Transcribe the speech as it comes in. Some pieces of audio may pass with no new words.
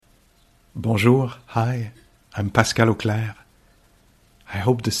Bonjour, hi, I'm Pascal Auclair. I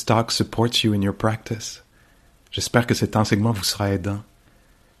hope this talk supports you in your practice. J'espère que cet enseignement vous sera aidant.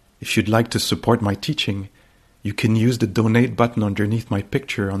 If you'd like to support my teaching, you can use the donate button underneath my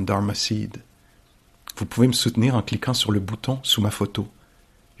picture on Dharma Seed. Vous pouvez me soutenir en cliquant sur le bouton sous ma photo.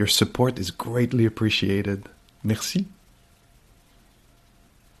 Your support is greatly appreciated. Merci.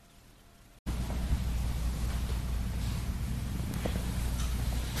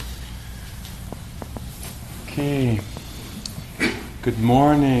 Okay. Good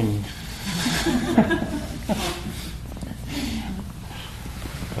morning.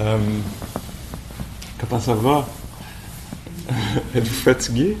 Comment ça va? Êtes-vous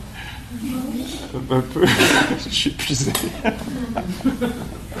fatigué? Un peu. Je suis épuisé.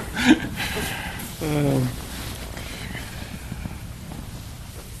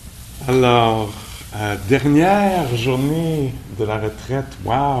 Alors, dernière journée de la retraite.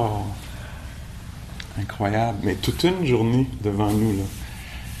 Wow! Incroyable. Mais toute une journée devant nous, là,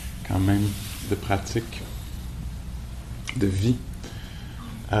 quand même, de pratique, de vie.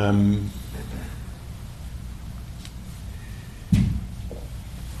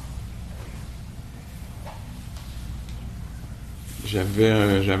 J'avais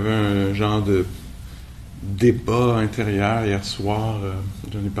un genre de débat intérieur hier soir.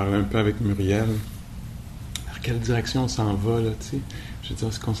 J'en ai parlé un peu avec Muriel. Vers quelle direction on s'en va, là, tu sais? Je veux dire,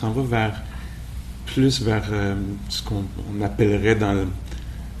 est-ce qu'on s'en va plus vers ce qu'on appellerait dans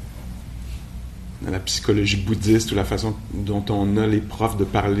la psychologie bouddhiste ou la façon dont on a les profs de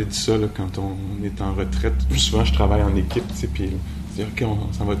parler de ça là, quand on est en retraite. Souvent, je travaille en équipe, tu sais, puis dire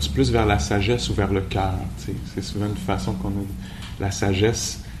qu'on s'en va-tu plus vers la sagesse ou vers le cœur, tu sais? C'est souvent une façon qu'on a. La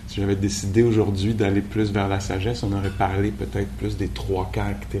sagesse, si j'avais décidé aujourd'hui d'aller plus vers la sagesse, on aurait parlé peut-être plus des 3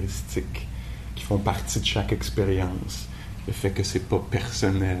 caractéristiques qui font partie de chaque expérience. Le fait que c'est pas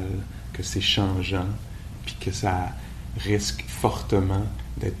personnel, que c'est changeant, puis que ça risque fortement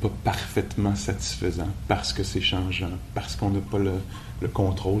d'être pas parfaitement satisfaisant parce que c'est changeant, parce qu'on n'a pas le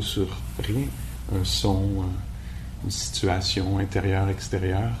contrôle sur rien. Un son, une situation intérieure,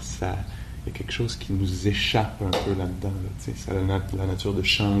 extérieure, il y a quelque chose qui nous échappe un peu là-dedans. Là, ça a la nature de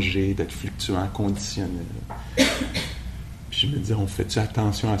changer, d'être fluctuant, conditionnel. Puis je me dis, on fait-tu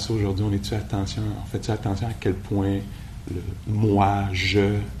attention à ça aujourd'hui? On fait-tu attention à quel point le moi,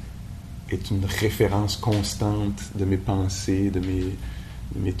 je est une référence constante de mes pensées, de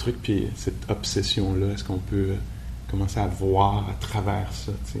mes trucs, puis cette obsession-là, est-ce qu'on peut commencer à voir à travers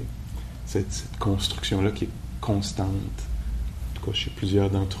ça, tu sais, cette construction-là qui est constante, en tout cas chez plusieurs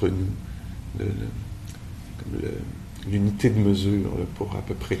d'entre nous, l'unité de mesure là, pour à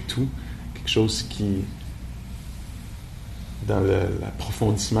peu près tout, quelque chose qui, dans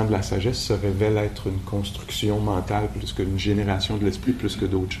l'approfondissement de la sagesse, se révèle être une construction mentale plus qu'une génération de l'esprit, plus que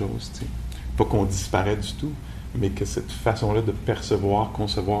d'autres choses. T'sais. Pas qu'on disparaît du tout, mais que cette façon-là de percevoir,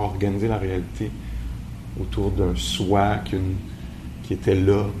 concevoir, organiser la réalité autour d'un soi qui était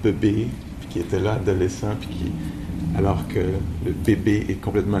là, bébé, puis qui était là, adolescent, puis alors que le bébé est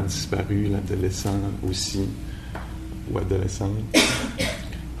complètement disparu, l'adolescent aussi, ou adolescente.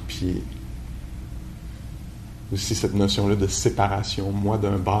 Puis aussi cette notion-là de séparation, moi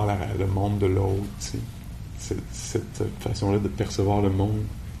d'un bord, le monde de l'autre, tu sais. Cette façon-là de percevoir le monde,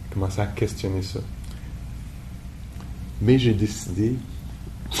 commencer à questionner ça. Mais j'ai décidé,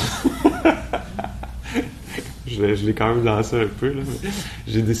 je l'ai quand même lancé un peu, là, mais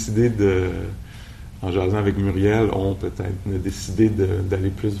j'ai décidé en jasant avec Muriel, on a décidé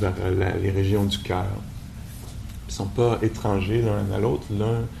d'aller plus vers les régions du cœur. Ils ne sont pas étrangers l'un à l'autre,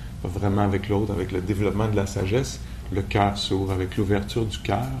 l'un va vraiment avec l'autre, avec le développement de la sagesse, le cœur s'ouvre. Avec l'ouverture du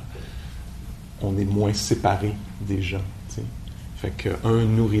cœur, on est moins séparés des gens. T'sais. Fait qu'un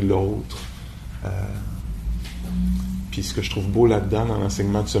nourrit l'autre. Puis ce que je trouve beau là-dedans, dans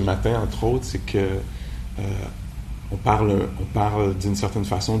l'enseignement de ce matin, entre autres, c'est que on parle d'une certaine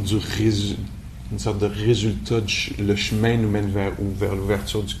façon une sorte de résultat. Le chemin nous mène vers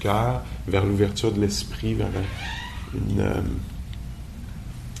l'ouverture du cœur, vers l'ouverture de l'esprit, vers une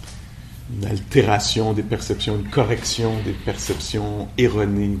altération des perceptions, une correction des perceptions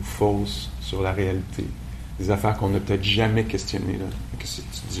erronées ou fausses sur la réalité. Des affaires qu'on n'a peut-être jamais questionnées. Là. Qu'est-ce que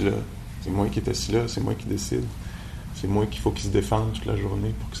tu dis là? C'est moi qui est assis là, c'est moi qui décide. C'est moi qu'il faut qu'il se défende toute la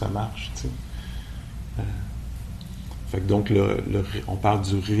journée pour que ça marche. Tu sais. Fait que donc, on parle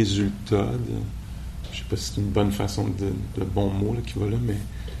du résultat. Je ne sais pas si c'est une bonne façon le bon mot là, qui va là, mais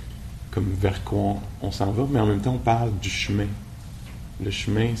comme vers quoi on s'en va. Mais en même temps, on parle du chemin. Le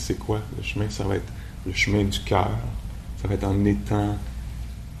chemin, c'est quoi? Le chemin, ça va être le chemin du cœur. Ça va être en étant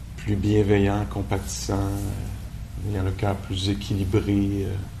plus bienveillant, compatissant, ayant le cœur plus équilibré,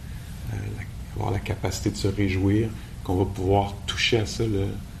 avoir la capacité de se réjouir, qu'on va pouvoir toucher à ça, le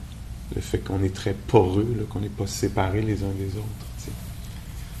fait qu'on est très poreux, là, qu'on n'est pas séparés les uns des autres.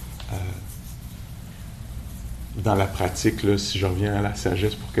 Dans la pratique, là, si je reviens à la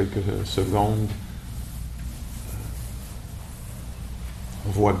sagesse pour quelques secondes,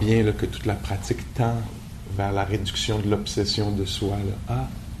 on voit bien là, que toute la pratique tend vers la réduction de l'obsession de soi. Là. Ah,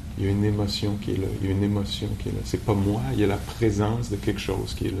 il y a une émotion qui est là, il y a une émotion qui est là. C'est pas moi, il y a la présence de quelque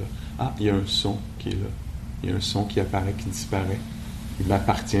chose qui est là. Ah, il y a un son qui est là. Il y a un son qui apparaît, qui disparaît. Il ne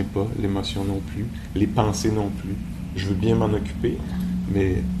m'appartient pas, l'émotion non plus, les pensées non plus. Je veux bien m'en occuper,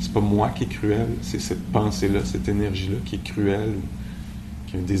 mais c'est pas moi qui est cruel, c'est cette pensée-là, cette énergie-là qui est cruelle,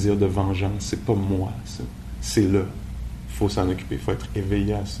 qui a un désir de vengeance. C'est pas moi, ça. C'est là. Il faut s'en occuper, il faut être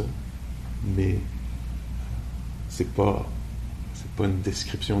éveillé à ça. Mais c'est pas une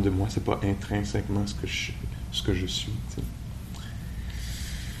description de moi, c'est pas intrinsèquement ce que je suis. T'sais.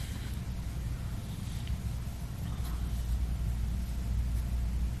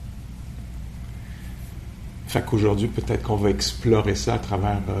 Fait qu'aujourd'hui, peut-être qu'on va explorer ça à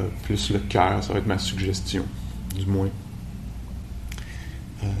travers plus le cœur, ça va être ma suggestion, du moins.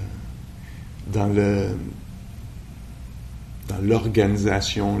 Dans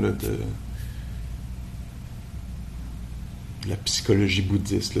l'organisation là, de la psychologie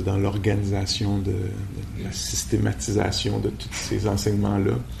bouddhiste, là, dans l'organisation de la systématisation de tous ces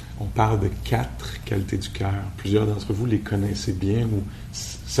enseignements-là, on parle de 4 qualités du cœur. Plusieurs d'entre vous les connaissez bien, ou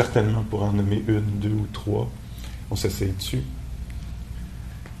certainement pour en nommer 1, 2 ou 3. On s'essaye dessus.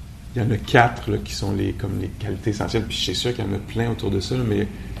 Il y en a 4 là, qui sont comme les qualités essentielles, puis je suis sûr qu'il y en a plein autour de ça, là, mais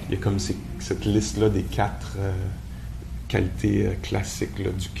il y a comme cette liste-là des 4 qualités classiques là,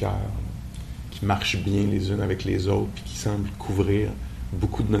 du cœur, qui marchent bien les unes avec les autres, puis qui semblent couvrir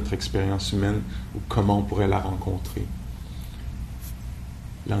beaucoup de notre expérience humaine, ou comment on pourrait la rencontrer.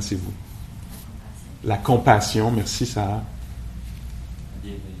 Lancez-vous. La compassion, merci Sarah.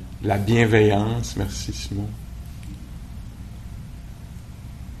 La bienveillance, merci Simon.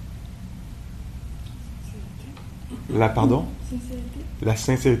 Pardon? La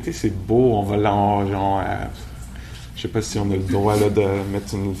sincérité, c'est beau. On va je sais pas si on a le droit là, de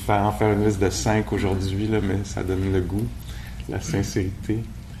en faire une liste de 5 aujourd'hui, là, mais ça donne le goût. La sincérité.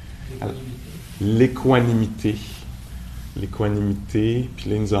 L'équanimité. L'équanimité, puis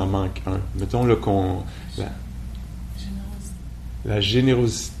là, il nous en manque un. Mettons là, la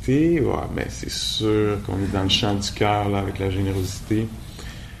générosité, ouais, mais c'est sûr qu'on est dans le champ du cœur là, avec la générosité.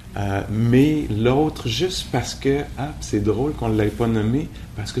 Mais l'autre, juste parce que, c'est drôle qu'on ne l'ait pas nommé,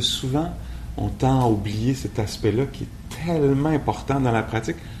 parce que souvent, on tend à oublier cet aspect-là qui est tellement important dans la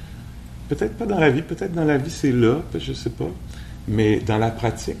pratique. Peut-être pas dans la vie, peut-être dans la vie c'est là, je sais pas. Mais dans la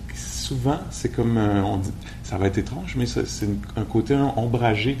pratique, souvent, c'est comme, on dit, ça va être étrange, mais c'est un côté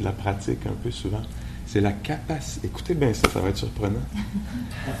ombragé de la pratique un peu souvent. C'est la capacité, écoutez bien ça va être surprenant,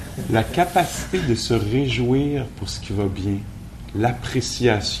 la capacité de se réjouir pour ce qui va bien.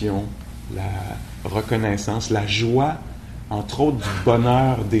 L'appréciation, la reconnaissance, la joie, entre autres, du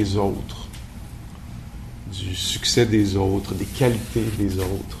bonheur des autres, du succès des autres, des qualités des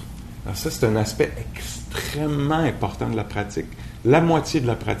autres. Alors ça, c'est un aspect extrêmement important de la pratique. La moitié de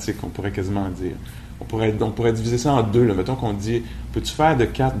la pratique, on pourrait quasiment dire. On pourrait diviser ça en 2. Là. Mettons qu'on dit, peux-tu faire de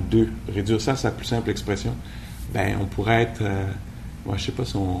 4, 2? Réduire ça à sa plus simple expression. Ben, on pourrait être... je sais pas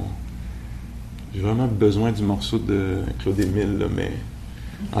si j'ai vraiment besoin du morceau de Claude-Émile, là, mais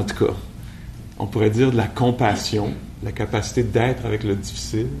en tout cas, on pourrait dire de la compassion, la capacité d'être avec le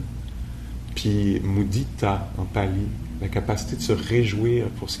difficile, puis mudita en pali, la capacité de se réjouir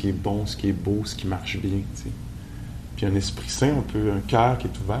pour ce qui est bon, ce qui est beau, ce qui marche bien. T'sais. Puis un esprit sain, un cœur qui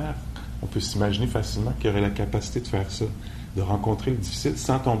est ouvert, on peut s'imaginer facilement qu'il y aurait la capacité de faire ça, de rencontrer le difficile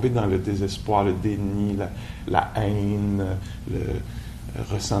sans tomber dans le désespoir, le déni, la haine, le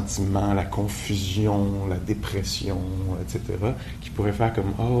ressentiment, la confusion, la dépression, etc., qui pourrait faire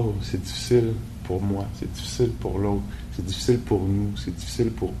comme « Oh, c'est difficile pour moi, c'est difficile pour l'autre, c'est difficile pour nous, c'est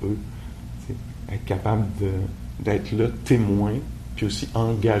difficile pour eux. » Être capable d'être là, témoin, puis aussi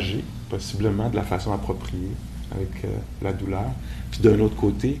engagé, possiblement de la façon appropriée, avec la douleur. Puis d'un autre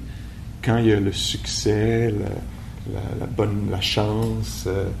côté, quand il y a le succès, la chance,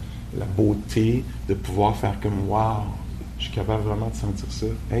 la beauté, de pouvoir faire comme « Wow! » Je suis capable vraiment de sentir ça.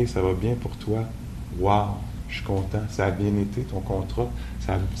 « Hey, ça va bien pour toi. Wow! Je suis content. Ça a bien été, ton contrat.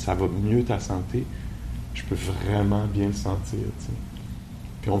 Ça va mieux ta santé. Je peux vraiment bien le sentir. »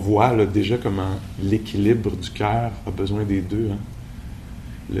 Puis on voit là, déjà comment l'équilibre du cœur a besoin des deux.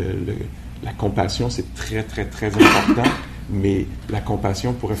 Hein. La compassion, c'est très, très, très important, mais la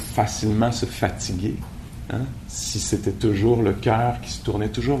compassion pourrait facilement se fatiguer. Hein? Si c'était toujours le cœur qui se tournait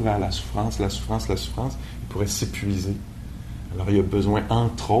toujours vers la souffrance, il pourrait s'épuiser. Alors il y a besoin,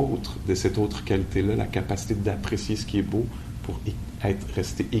 entre autres, de cette autre qualité-là, la capacité d'apprécier ce qui est beau pour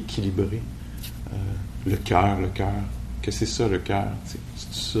rester équilibré. Le cœur. Que c'est ça, le cœur? C'est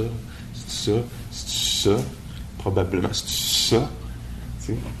ça? Probablement, c'est ça?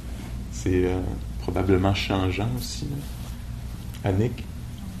 C'est probablement changeant aussi. Là. Annick?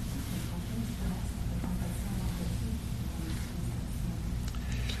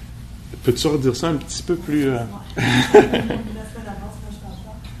 Peux-tu redire ça un petit peu plus...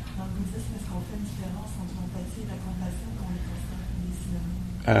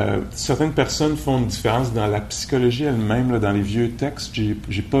 Certaines personnes font une différence dans la psychologie elle-même, là, dans les vieux textes.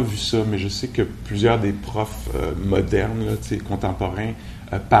 J'ai pas vu ça, mais je sais que plusieurs des profs modernes, là, contemporains,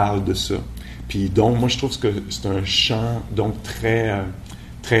 parlent de ça. Puis donc, moi, je trouve que c'est un champ donc très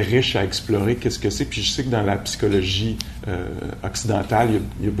riche à explorer. Qu'est-ce que c'est? Puis je sais que dans la psychologie occidentale,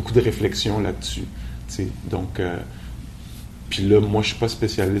 il y a beaucoup de réflexions là-dessus. Donc, puis là, moi, je suis pas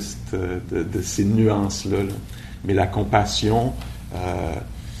spécialiste de ces nuances-là, là. Mais la compassion...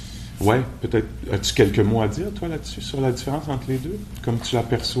 ouais, peut-être. As-tu quelques mots à dire, toi, là-dessus, sur la différence entre les deux? Comme tu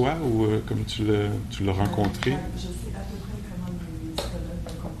l'aperçois ou comme tu l'as rencontré? Je sais à peu près comment les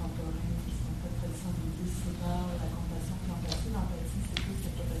psychologues contemporains qui sont très traditionnalistes séparent la compassion et l'empathie. L'empathie, c'est plus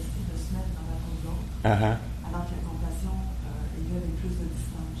cette capacité de se mettre dans la peau de l'autre, alors que la compassion, il y a plus de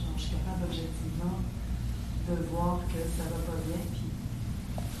distance. Genre, je suis capable objectivement de voir que ça va pas bien, puis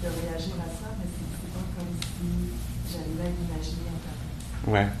de réagir à ça, mais c'est pas comme si j'arrivais à l'imaginer en fait.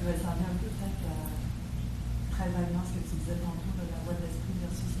 Ouais. Ça revient un peu peut-être très vaguement ce que tu disais tantôt de la voix de l'esprit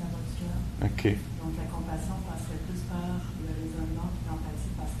versus la voix du cœur. OK. Donc la compassion passerait plus par le raisonnement, puis l'empathie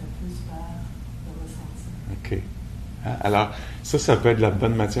passerait plus par le ressenti. OK. Alors, ça peut être de la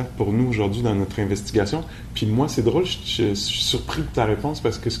bonne matière pour nous aujourd'hui dans notre investigation. Puis moi, c'est drôle, je suis surpris de ta réponse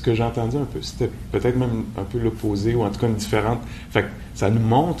parce que ce que j'ai entendu un peu, c'était peut-être même un peu l'opposé ou en tout cas une différente. Fait que ça nous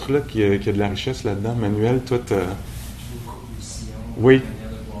montre là, qu'il y a de la richesse là-dedans. Manuel, toi, oui.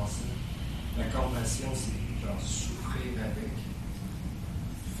 Manière de voir ça. La compassion, c'est genre souffrir avec.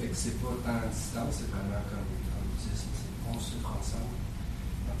 Fait que c'est pas tant à distance, c'est vraiment comme on souffre ensemble.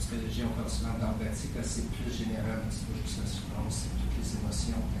 En psychologie, on parle souvent d'empathie, parce que c'est plus général, c'est pas juste la souffrance, c'est toutes les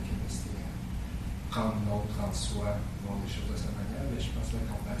émotions, la capacité à prendre l'autre en soi, voir les choses de sa manière. Mais je pense que la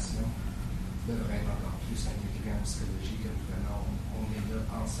compassion devrait être encore plus intégrée en psychologie, comme vraiment on est là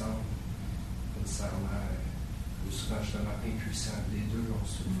ensemble, pas nécessairement. Souvent justement impuissant. Les deux, on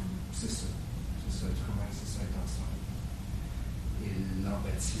souffre. C'est ça. C'est ça, être humain, c'est ça, être ensemble. Et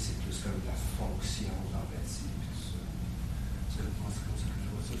l'empathie, c'est plus comme la fonction de l'empathie. Puis tout ça. Moi, c'est comme ça que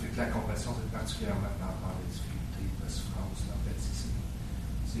je vois ça. Fait que la compassion, c'est particulièrement par rapport à la difficulté, la souffrance. L'empathie,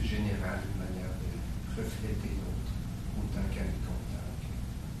 c'est général, une manière de refléter l'autre, autant qu'elle est contente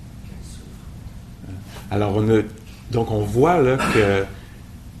qu'elle souffre. Alors, donc on voit là que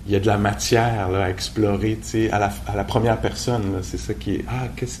il y a de la matière là, à explorer, tu sais, à la première personne. Là, c'est ça qui est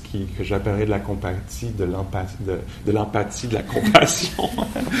qu'est-ce que j'appellerais de la compatie, de l'empathie, de la compassion.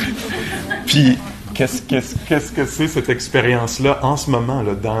 Puis qu'est-ce que c'est cette expérience-là en ce moment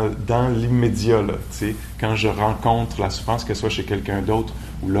là, dans l'immédiat là, tu sais, quand je rencontre la souffrance, que ce soit chez quelqu'un d'autre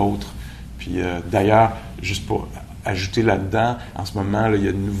ou l'autre. Puis d'ailleurs, juste pour ajouter là-dedans, en ce moment, là, il y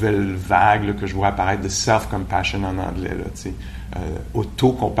a une nouvelle vague là, que je vois apparaître de self-compassion en anglais, là, tu sais.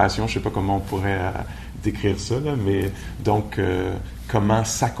 Auto-compassion, je ne sais pas comment on pourrait décrire ça, là, mais donc, comment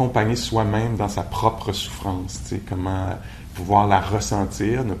s'accompagner soi-même dans sa propre souffrance, tu sais, comment pouvoir la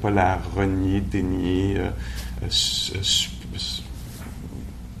ressentir, ne pas la renier, dénier,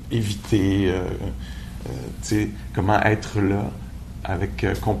 éviter, tu sais, comment être là avec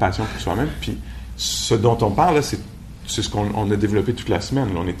compassion pour soi-même. Puis, ce dont on parle, là, c'est ce qu'on a développé toute la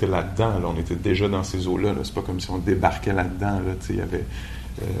semaine. Là, on était là-dedans. Là, on était déjà dans ces eaux-là. Là. C'est pas comme si on débarquait là-dedans. Là, il y avait,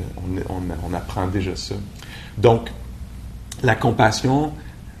 on apprend déjà ça. Donc, la compassion,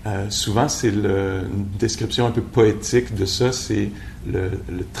 souvent, c'est une description un peu poétique de ça. C'est le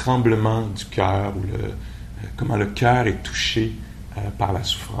tremblement du cœur ou comment le cœur est touché par la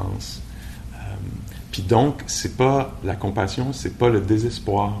souffrance. Puis donc, c'est pas la compassion, c'est pas le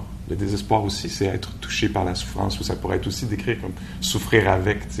désespoir. Le désespoir aussi, c'est être touché par la souffrance, ou ça pourrait être aussi décrit comme souffrir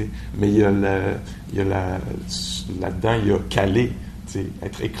avec, tu sais. Mais il y a là-dedans, il y a caler, tu sais,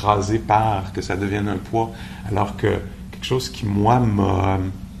 être écrasé par, que ça devienne un poids. Alors que quelque chose qui, moi, m'a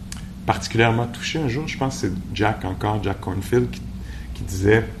particulièrement touché un jour, je pense que c'est Jack Kornfield, qui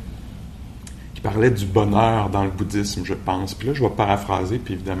disait, qui parlait du bonheur dans le bouddhisme, je pense. Puis là, je vais paraphraser,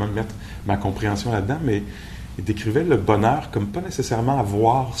 puis évidemment mettre ma compréhension là-dedans, mais il décrivait le bonheur comme pas nécessairement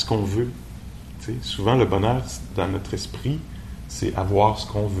avoir ce qu'on veut, Tu sais, souvent, le bonheur, dans notre esprit, c'est avoir ce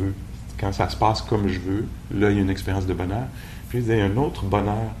qu'on veut. Quand ça se passe comme je veux, là, il y a une expérience de bonheur. Puis, il y a un autre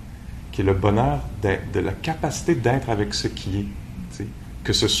bonheur, qui est le bonheur de la capacité d'être avec ce qui est. Tu sais.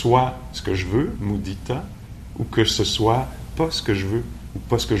 Que ce soit ce que je veux, mudita, ou que ce soit pas ce que je veux, ou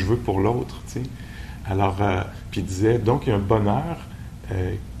pas ce que je veux pour l'autre. Tu sais. Alors, puis il disait, donc, il y a un bonheur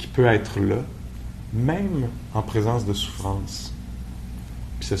qui peut être là, même en présence de souffrance.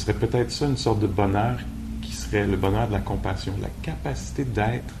 Puis ce serait peut-être ça, une sorte de bonheur qui serait le bonheur de la compassion, la capacité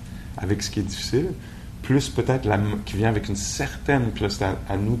d'être avec ce qui est difficile, plus peut-être qui vient avec une certaine, puis là c'est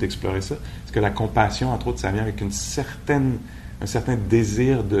à nous d'explorer ça, parce que la compassion, entre autres, ça vient avec un certain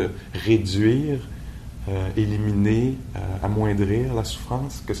désir de réduire, éliminer, amoindrir la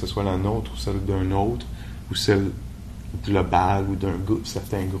souffrance, que ce soit la nôtre ou celle d'un autre, ou celle globale ou d'un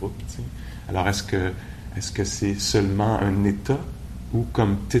certain groupe. Tu sais. Alors est-ce que c'est seulement un état, ou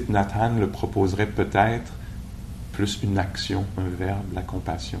comme Thich Nhat Hanh le proposerait peut-être, plus une action, un verbe, la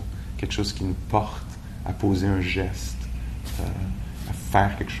compassion, quelque chose qui nous porte à poser un geste, à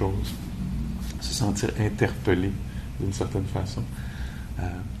faire quelque chose, se sentir interpellé d'une certaine façon.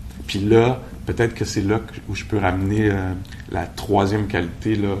 Puis là, peut-être que c'est là où je peux ramener la troisième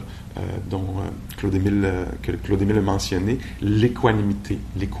qualité là, dont Claude-Émile a mentionné, l'équanimité.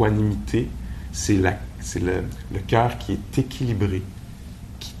 L'équanimité, c'est le cœur qui est équilibré,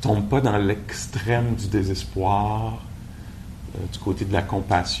 qui ne tombe pas dans l'extrême du désespoir, du côté de la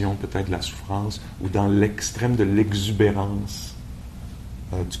compassion, peut-être de la souffrance, ou dans l'extrême de l'exubérance,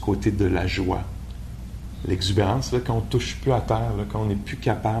 du côté de la joie. L'exubérance, là, quand on touche plus à terre, là, quand on n'est plus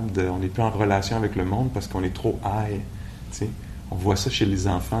capable on n'est plus en relation avec le monde parce qu'on est trop high. Tu sais. On voit ça chez les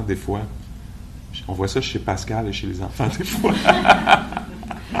enfants des fois. On voit ça chez Pascal et chez les enfants des fois.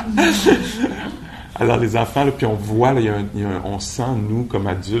 Alors les enfants, là, puis on voit, là, on sent, nous, comme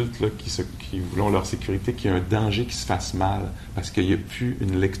adultes, là, qui voulons leur sécurité, qu'il y a un danger qui se fasse mal, parce qu'il n'y a plus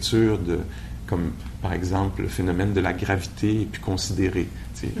une lecture comme par exemple le phénomène de la gravité n'est plus considéré.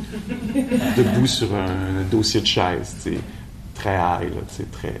 Tu sais. Debout sur un dossier de chaise, tu sais, très high, là, tu sais,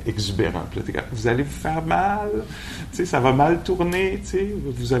 très exubérant. Puis là, vous allez vous faire mal, tu sais, ça va mal tourner, tu sais,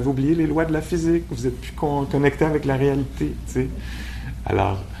 vous avez oublié les lois de la physique, vous n'êtes plus connecté avec la réalité. Tu sais.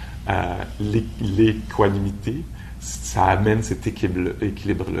 Alors, l'équanimité, ça amène cet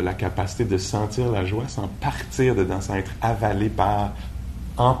équilibre-là, la capacité de sentir la joie sans partir dedans, sans être avalé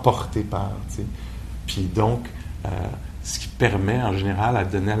emporté par, tu sais. Puis donc, ce qui permet en général à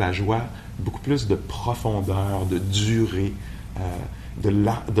donner à la joie beaucoup plus de profondeur, de durée,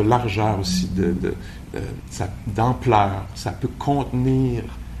 de largeur aussi, d'ampleur. Ça peut contenir,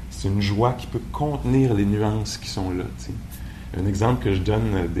 c'est une joie qui peut contenir les nuances qui sont là, tu sais. Un exemple que je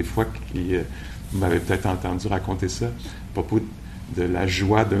donne des fois, vous m'avez peut-être entendu raconter ça, à propos de la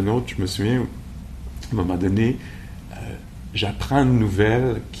joie d'un autre. Je me souviens, à un moment donné, j'apprends une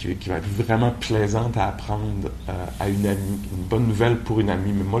nouvelle qui va être vraiment plaisante à apprendre à une amie, une bonne nouvelle pour une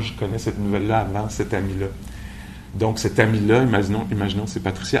amie, mais moi je connais cette nouvelle-là avant cette amie-là. Donc cette amie-là, imaginons c'est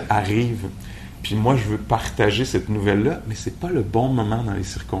Patricia, arrive, puis moi je veux partager cette nouvelle-là, mais c'est pas le bon moment dans les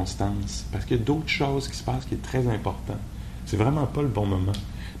circonstances, parce qu'il y a d'autres choses qui se passent qui est très important. C'est vraiment pas le bon moment.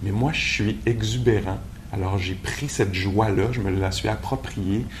 Mais moi, je suis exubérant. Alors, j'ai pris cette joie-là, je me la suis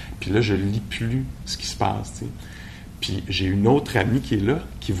appropriée, puis là, je lis plus ce qui se passe, tu sais. Puis, j'ai une autre amie qui est là,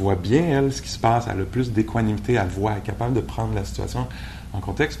 qui voit bien, elle, ce qui se passe. Elle a plus d'équanimité, elle voit, elle est capable de prendre la situation en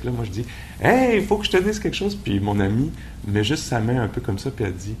contexte. Puis là, moi, je dis « Hey, il faut que je te dise quelque chose. » Puis mon amie met juste sa main un peu comme ça, puis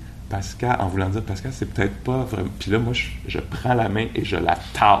elle dit « Pascal, en voulant dire, Pascal, c'est peut-être pas vraiment... » Puis là, moi, je prends la main et je la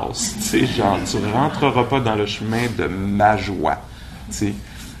tasse. Tu sais, genre, tu rentreras pas dans le chemin de ma joie. Tu sais.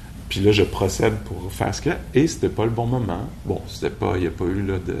 Puis là, je procède pour faire ce que... Et c'était pas le bon moment. Bon, c'était pas... Il n'y a pas eu,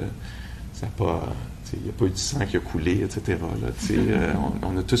 là, de... Ça n'a pas... Il n'y a pas eu de sang qui a coulé, etc. Là,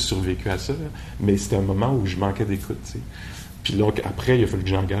 on a tous survécu à ça. Là. Mais c'était un moment où je manquais d'écoute. T'sais. Puis donc, après, il a fallu que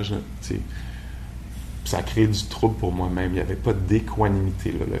j'engage. Ça a créé du trouble pour moi-même. Il n'y avait pas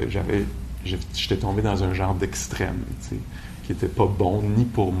d'équanimité. J'étais tombé dans un genre d'extrême qui n'était pas bon ni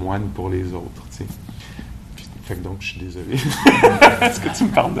pour moi ni pour les autres. Puis, fait que donc, je suis désolé. Est-ce que tu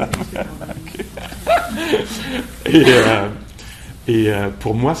me pardonnes? Okay. Et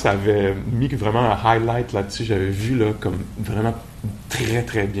pour moi, ça avait mis vraiment un highlight là-dessus. J'avais vu là, comme vraiment très,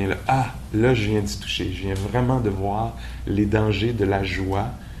 très bien. Là. Ah, là, je viens d'y toucher. Je viens vraiment de voir les dangers de la joie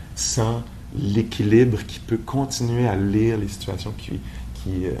sans l'équilibre qui peut continuer à lire les situations qui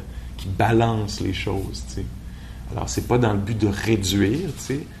balancent les choses. T'sais. Alors, c'est pas dans le but de réduire,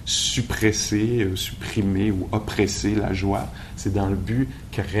 suppresser, supprimer ou oppresser la joie. C'est dans le but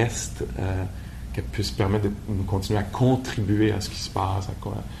qu'elle reste qu'elle puisse permettre de nous continuer à contribuer à ce qui se passe,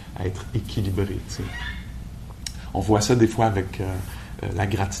 à être équilibré. T'sais. On voit ça des fois avec la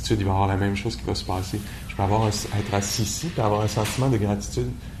gratitude. Il va y avoir la même chose qui va se passer. Je peux être assis ici et avoir un sentiment de gratitude.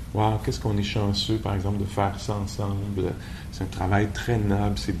 Wow, qu'est-ce qu'on est chanceux, par exemple, de faire ça ensemble. C'est un travail très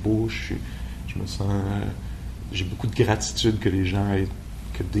noble, c'est beau. Je me sens... j'ai beaucoup de gratitude que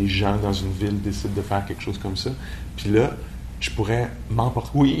des gens dans une ville décident de faire quelque chose comme ça. Puis là, je pourrais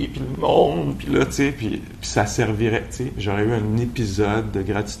m'emporter, oui, puis le monde, puis là, tu sais, puis ça servirait, tu sais, j'aurais eu un épisode de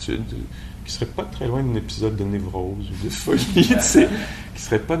gratitude qui serait pas très loin d'un épisode de névrose ou de folie, tu sais, qui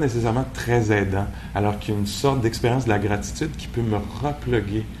serait pas nécessairement très aidant, alors qu'il y a une sorte d'expérience de la gratitude qui peut me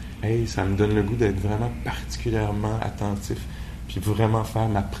repluguer. Hey, ça me donne le goût d'être vraiment particulièrement attentif, puis vraiment faire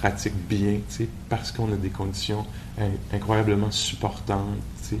ma pratique bien, tu sais, parce qu'on a des conditions incroyablement supportantes,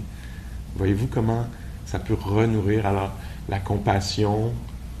 tu sais. Voyez-vous comment ça peut renourrir? Alors, la compassion,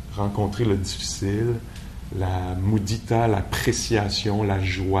 rencontrer le difficile, la mudita, l'appréciation, la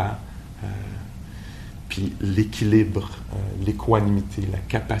joie, puis l'équilibre, l'équanimité, la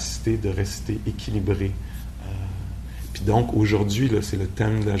capacité de rester équilibré. Puis donc, aujourd'hui, là, c'est le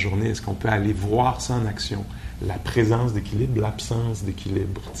thème de la journée. Est-ce qu'on peut aller voir ça en action? La présence d'équilibre, l'absence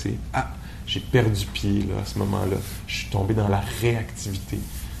d'équilibre. Tu sais, j'ai perdu pied là, à ce moment-là. Je suis tombé dans la réactivité.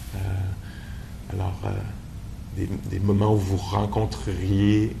 Des moments où vous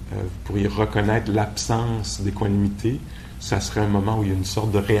rencontreriez, vous pourriez reconnaître l'absence d'équanimité, ça serait un moment où il y a une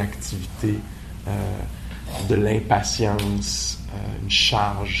sorte de réactivité, de l'impatience, une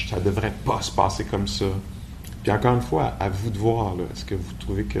charge. Ça ne devrait pas se passer comme ça. Puis encore une fois, à vous de voir, là, est-ce que vous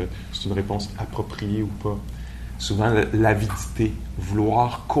trouvez que c'est une réponse appropriée ou pas? Souvent, l'avidité,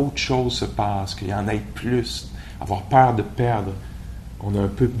 vouloir qu'autre chose se passe, qu'il y en ait plus, avoir peur de perdre. On a un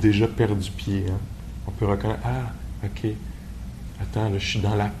peu déjà perdu pied. Hein? On peut reconnaître, OK, attends, là, je suis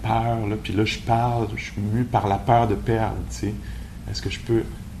dans la peur, là, puis là, je parle, je suis mu par la peur de perdre, tu sais. Est-ce que je peux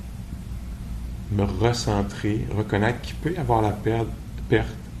me recentrer, reconnaître qu'il peut y avoir la perte,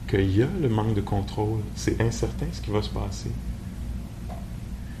 qu'il y a le manque de contrôle. C'est incertain ce qui va se passer.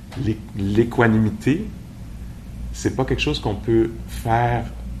 L'équanimité, c'est pas quelque chose qu'on peut faire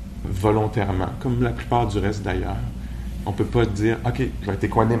volontairement, comme la plupart du reste d'ailleurs. On peut pas dire, OK, je vais être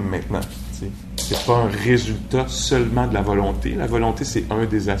équanime maintenant. T'sais. C'est pas un résultat seulement de la volonté. La volonté, c'est un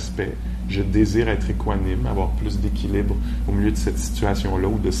des aspects. Je désire être équanime, avoir plus d'équilibre au milieu de cette situation-là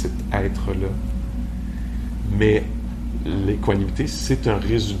ou de cet être-là. Mais l'équanimité, c'est un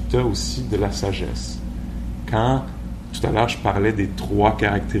résultat aussi de la sagesse. Quand, tout à l'heure, je parlais des 3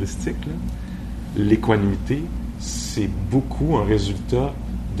 caractéristiques, là, l'équanimité, c'est beaucoup un résultat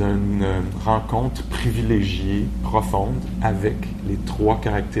d'une rencontre privilégiée, profonde, avec les 3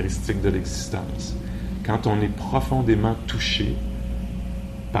 caractéristiques de l'existence. Quand on est profondément touché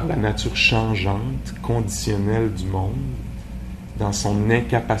par la nature changeante, conditionnelle du monde, dans son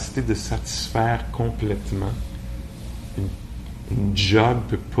incapacité de satisfaire complètement, une job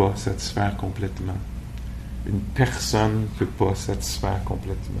ne peut pas satisfaire complètement. Une personne ne peut pas satisfaire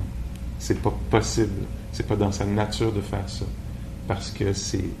complètement. C'est pas possible. C'est pas dans sa nature de faire ça. Parce que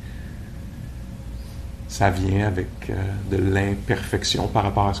ça vient avec de l'imperfection par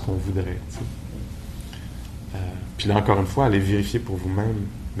rapport à ce qu'on voudrait. Puis là, encore une fois, allez vérifier pour vous-même.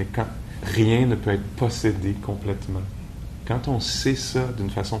 Mais quand rien ne peut être possédé complètement. Quand on sait ça d'une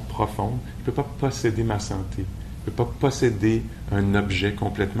façon profonde, il ne peut pas posséder ma santé. Il ne peut pas posséder un objet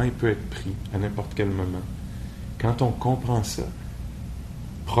complètement. Il peut être pris à n'importe quel moment. Quand on comprend ça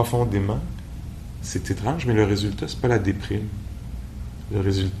profondément, c'est étrange, mais le résultat, ce n'est pas la déprime. Le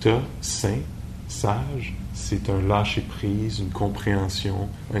résultat sain, sage, c'est un lâcher-prise, une compréhension,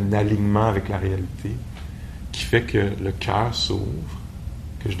 un alignement avec la réalité qui fait que le cœur s'ouvre,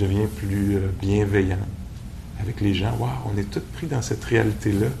 que je deviens plus bienveillant avec les gens. Wow, on est tous pris dans cette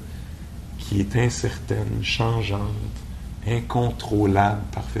réalité-là qui est incertaine, changeante, incontrôlable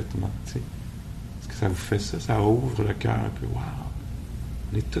parfaitement. Tu sais. Est-ce que ça vous fait ça? Ça ouvre le cœur un peu. Wow!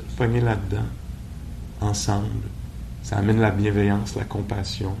 On est tous pognés là-dedans, ensemble. Ça amène la bienveillance, la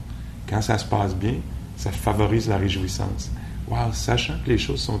compassion. Quand ça se passe bien, ça favorise la réjouissance. Wow! Sachant que les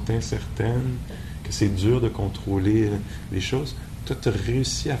choses sont incertaines, que c'est dur de contrôler les choses, toi, tu as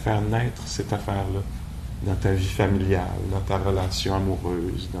réussi à faire naître cette affaire-là dans ta vie familiale, dans ta relation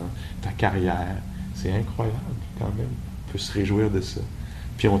amoureuse, dans ta carrière. C'est incroyable, quand même. On peut se réjouir de ça.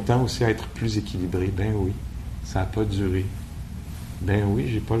 Puis on tend aussi à être plus équilibré. Ben oui, ça n'a pas duré. Ben oui,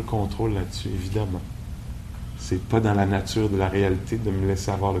 j'ai pas le contrôle là-dessus, évidemment. C'est pas dans la nature de la réalité de me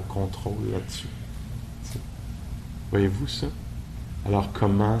laisser avoir le contrôle là-dessus. T'sais. Voyez-vous ça? Alors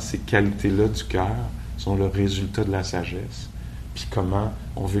comment ces qualités-là du cœur sont le résultat de la sagesse? puis comment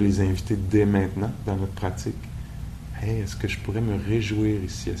on veut les inviter dès maintenant dans notre pratique. Hey, est-ce que je pourrais me réjouir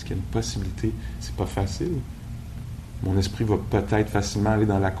ici? Est-ce qu'il y a une possibilité? C'est pas facile. Mon esprit va peut-être facilement aller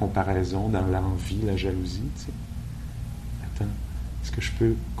dans la comparaison, dans l'envie, la jalousie. Tu sais. Attends, est-ce que je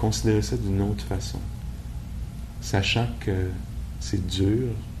peux considérer ça d'une autre façon? Sachant que c'est dur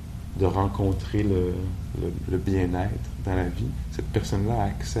de rencontrer le bien-être dans la vie, cette personne-là a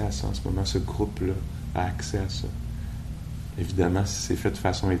accès à ça en ce moment, ce groupe-là a accès à ça. Évidemment, si c'est fait de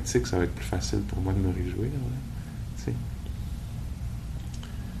façon éthique, ça va être plus facile pour moi de me réjouir. Tu sais.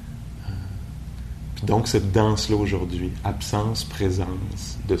 Puis donc, cette danse-là aujourd'hui, absence,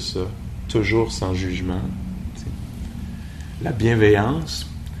 présence de ça, toujours sans jugement. Tu sais. La bienveillance,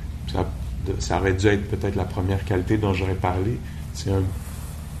 ça aurait dû être peut-être la première qualité dont j'aurais parlé, c'est un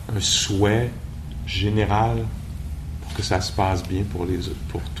souhait général pour que ça se passe bien pour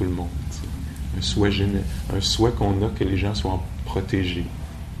tout le monde. Un souhait qu'on a que les gens soient protégés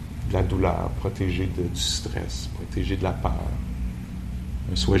de la douleur, protégés du stress, protégés de la peur.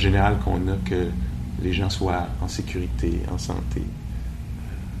 Un souhait général qu'on a que les gens soient en sécurité, en santé.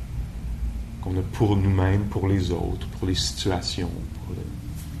 Qu'on a pour nous-mêmes, pour les autres, pour les situations.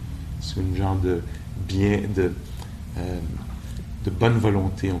 C'est un genre de bonne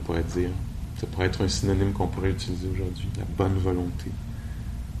volonté, on pourrait dire. Ça pourrait être un synonyme qu'on pourrait utiliser aujourd'hui, la bonne volonté.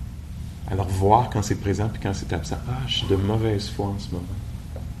 Alors voir quand c'est présent puis quand c'est absent. Ah, je suis de mauvaise foi en ce moment.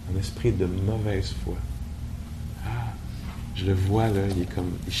 Un esprit de mauvaise foi. Ah, je le vois là, il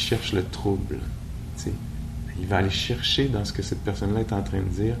cherche le trouble. Tu sais. Il va aller chercher dans ce que cette personne-là est en train de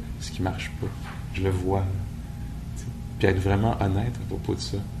dire ce qui ne marche pas. Je le vois là. Tu sais. Puis être vraiment honnête à propos de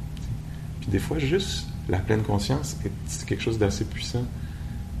ça. Tu sais. Puis des fois, juste la pleine conscience, c'est quelque chose d'assez puissant.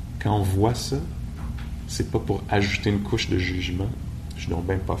 Quand on voit ça, c'est pas pour ajouter une couche de jugement. Je suis donc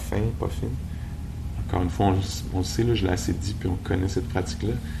bien pas fin, pas fine. Encore une fois, on le sait, là, je l'ai assez dit, puis on connaît cette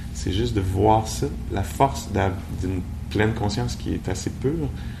pratique-là. C'est juste de voir ça, la force d'une pleine conscience qui est assez pure,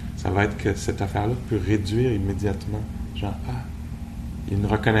 ça va être que cette affaire-là peut réduire immédiatement. Genre, il y a une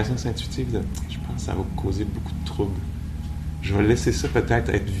reconnaissance intuitive de « je pense que ça va causer beaucoup de troubles. Je vais laisser ça peut-être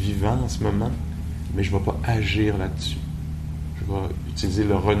être vivant en ce moment, mais je ne vais pas agir là-dessus. Je vais utiliser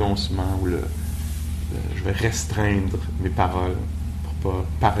le renoncement ou je vais restreindre mes paroles pour ne pas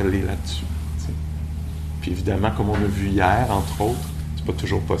parler là-dessus. » T'sais. Puis évidemment, comme on a vu hier, entre autres, c'est pas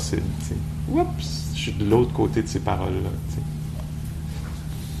toujours possible. T'sais. Oups, je suis de l'autre côté de ces paroles-là. T'sais.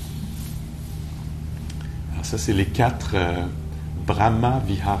 Alors ça, c'est les 4 Brahma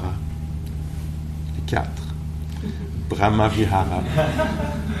Vihara. Les 4. Brahma Vihara.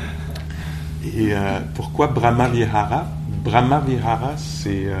 Et pourquoi Brahma Vihara? Brahma Vihara,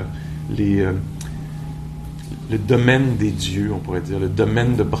 c'est le domaine des dieux, on pourrait dire, le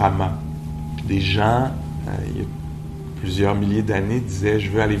domaine de Brahma. Puis des gens, il y a plusieurs milliers d'années, disaient « je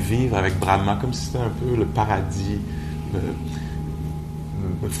veux aller vivre avec Brahma », comme si c'était un peu le paradis,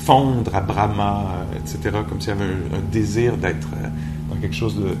 me fondre à Brahma, etc., comme s'il y avait un désir d'être dans quelque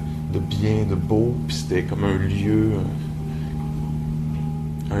chose de bien, de beau, puis c'était comme un lieu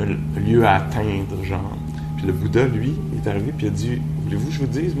à atteindre, genre. Puis le Bouddha, lui, est arrivé puis il a dit « voulez-vous que je vous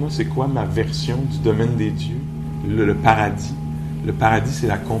dise, moi, c'est quoi ma version du domaine des dieux? Le paradis. Le paradis, c'est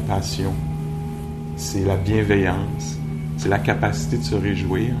la compassion, c'est la bienveillance, c'est la capacité de se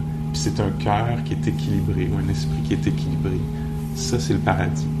réjouir, puis c'est un cœur qui est équilibré, ou un esprit qui est équilibré. Ça, c'est le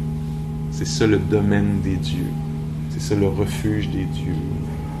paradis. C'est ça le domaine des dieux. C'est ça le refuge des dieux. »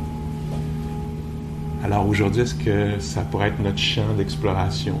 Alors aujourd'hui, est-ce que ça pourrait être notre champ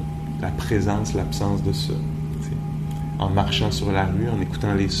d'exploration, la présence, l'absence de ça? T'sais. En marchant sur la rue, en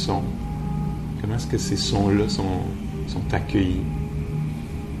écoutant les sons, comment est-ce que ces sons-là sont accueillis?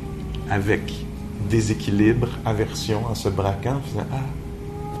 Avec déséquilibre, aversion, en se braquant, en faisant « Ah,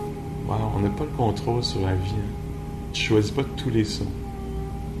 wow, on n'a pas le contrôle sur la vie. Hein. Tu ne choisis pas tous les sons. »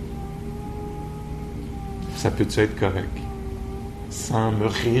 Ça peut-tu être correct? Sans me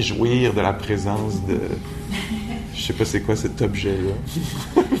réjouir de la présence de... Je sais pas c'est quoi cet objet-là,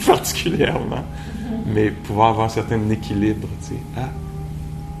 particulièrement, mais pouvoir avoir un certain équilibre, tu sais. Ah!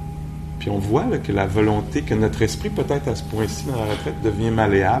 Puis on voit là, que la volonté, que notre esprit, peut-être à ce point-ci dans la retraite, devient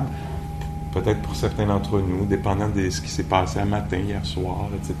malléable, peut-être pour certains d'entre nous, dépendant de ce qui s'est passé un matin, hier soir,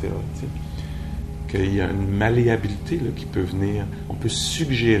 etc., tu sais. Qu'il y a une malléabilité là, qui peut venir. On peut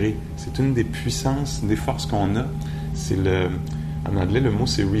suggérer. C'est une des puissances, des forces qu'on a. C'est en anglais, le mot,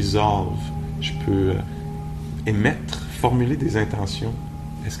 c'est « resolve ». Je peux émettre, formuler des intentions.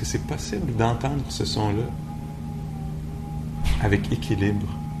 Est-ce que c'est possible d'entendre ce son-là avec équilibre,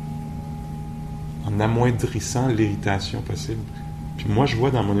 en amoindrissant l'irritation possible, Puis moi, je vois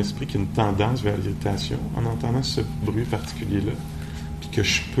dans mon esprit qu'il y a une tendance vers l'irritation en entendant ce bruit particulier-là, puis que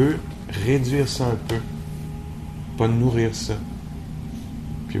je peux réduire ça un peu, pas nourrir ça.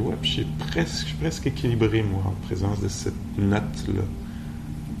 Puis ouais, puis je suis presque équilibré, moi, en présence de cette note-là.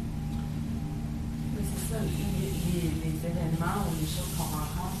 Mais c'est ça, les événements ou les choses qu'on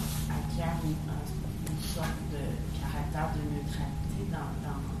rencontre acquièrent une sorte de caractère de neutralité dans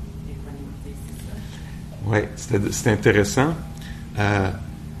l'équanimité, c'est ça? Oui, c'est intéressant.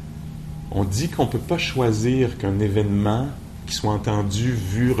 On dit qu'on ne peut pas choisir qu'un événement qui soit entendu,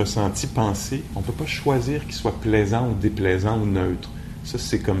 vu, ressenti, pensé, on ne peut pas choisir qu'il soit plaisant ou déplaisant ou neutre. Ça,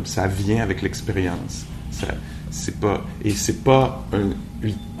 c'est comme ça vient avec l'expérience. C'est pas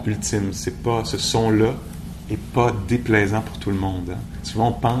ultime. C'est pas ce son-là est pas déplaisant pour tout le monde. Hein. Souvent,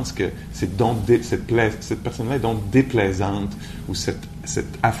 on pense que cette personne-là est donc déplaisante ou cette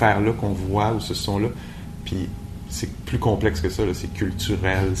affaire-là qu'on voit ou ce son-là. Puis c'est plus complexe que ça. Là. C'est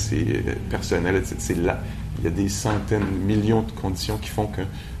culturel, c'est personnel. Il y a des centaines, millions de conditions qui font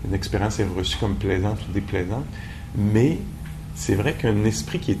qu'une expérience est reçue comme plaisante ou déplaisante. Mais c'est vrai qu'un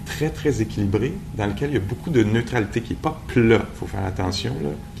esprit qui est très, très équilibré, dans lequel il y a beaucoup de neutralité, qui n'est pas plat, il faut faire attention,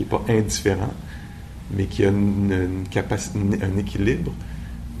 là, qui n'est pas indifférent, mais qui a un équilibre,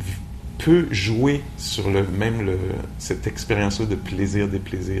 peut jouer sur cette expérience-là de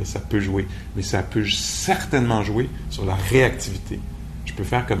plaisir-déplaisir. Ça peut jouer, mais ça peut certainement jouer sur la réactivité. Je peux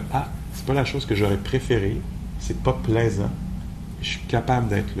faire comme « Ah, c'est pas la chose que j'aurais préférée, c'est pas plaisant, je suis capable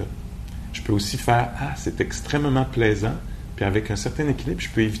d'être là. » Je peux aussi faire « Ah, c'est extrêmement plaisant, puis avec un certain équilibre, je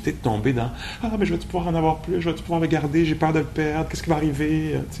peux éviter de tomber dans « Ah, mais je vais-tu pouvoir en avoir plus, je vais-tu pouvoir le garder, j'ai peur de le perdre, qu'est-ce qui va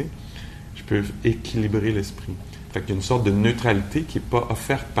arriver? » Tu sais, je peux équilibrer l'esprit. Fait qu'il y a une sorte de neutralité qui n'est pas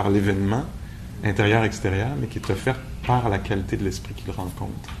offerte par l'événement intérieur-extérieur, mais qui est offerte par la qualité de l'esprit qu'il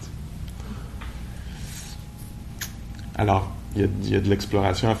rencontre. Alors, il y a de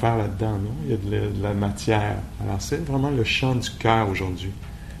l'exploration à faire là-dedans, non? Il y a de la matière. Alors, c'est vraiment le chant du cœur aujourd'hui.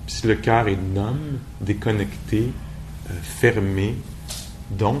 Puis si le cœur est numb, déconnecté, fermé,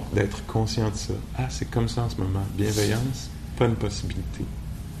 donc d'être conscient de ça. Ah, c'est comme ça en ce moment. Bienveillance, pas une possibilité.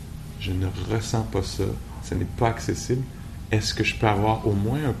 Je ne ressens pas ça. Ce n'est pas accessible. Est-ce que je peux avoir au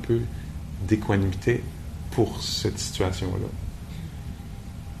moins un peu d'équanimité pour cette situation-là?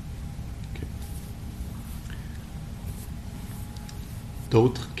 Okay.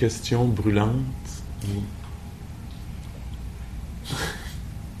 D'autres questions brûlantes?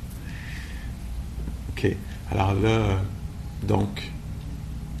 OK. Alors là, donc,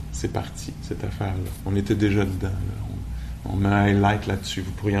 c'est parti, cette affaire-là. On était déjà dedans. Là. On met un highlight là-dessus.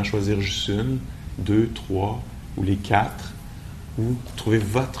 Vous pourriez en choisir juste une, 2, 3 ou les 4, ou trouver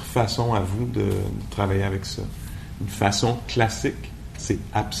votre façon à vous de travailler avec ça. Une façon classique, c'est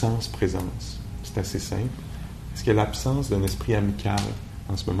absence-présence. C'est assez simple. Est-ce qu'il y a l'absence d'un esprit amical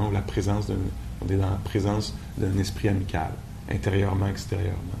en ce moment, ou on est dans la présence d'un esprit amical, intérieurement,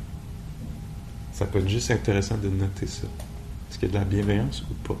 extérieurement? Ça peut être juste intéressant de noter ça. Est-ce qu'il y a de la bienveillance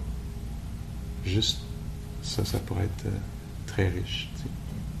ou pas? Juste ça pourrait être très riche. Tu sais.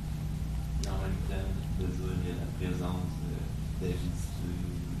 En même temps, je peux dire, il y a la présence d'avidité.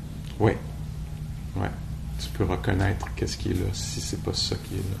 Oui. Ouais. Tu peux reconnaître qu'est-ce qui est là, si c'est pas ça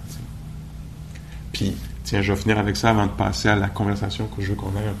qui est là. Tu sais. Puis, tiens, je vais finir avec ça avant de passer à la conversation que je veux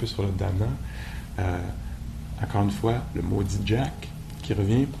qu'on aille un peu sur le Dana. Encore une fois, le maudit Jack qui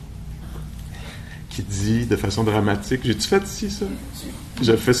revient, qui dit de façon dramatique, j'ai-tu fait ici ça?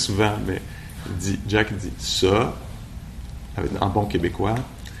 Je le fais souvent, mais Jack dit ça, en bon québécois,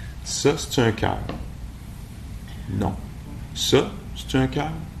 ça, c'est un cœur. Non. Ça, c'est un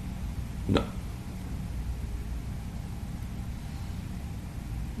cœur? Non.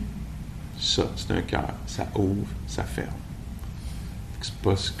 Ça, c'est un cœur. Ça ouvre, ça ferme. Je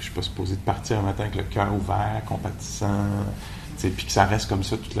ne suis pas supposé de partir un matin avec le cœur ouvert, compatissant, puis que ça reste comme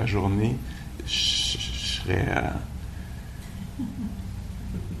ça toute la journée. Je serais...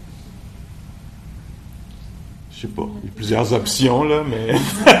 je sais pas, il y a plusieurs options, là, mais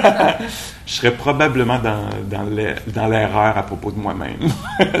je serais probablement dans l'erreur à propos de moi-même.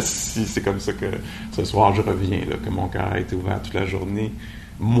 Si c'est comme ça que ce soir je reviens, là, que mon cœur a été ouvert toute la journée.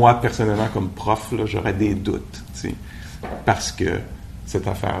 Moi, personnellement, comme prof, là, j'aurais des doutes, parce que cette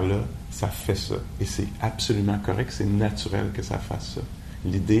affaire-là, ça fait ça. Et c'est absolument correct, c'est naturel que ça fasse ça.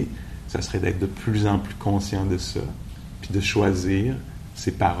 L'idée, ça serait d'être de plus en plus conscient de ça, puis de choisir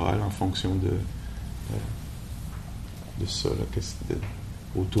ses paroles en fonction de ça, là,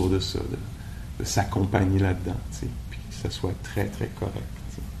 autour de ça, de s'accompagner là-dedans, puis que ça soit très, très correct.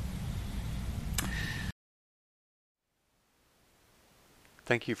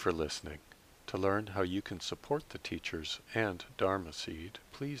 Thank you for listening. To learn how you can support the teachers and Dharma Seed,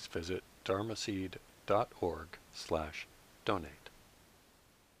 please visit dharmaseed.org/donate.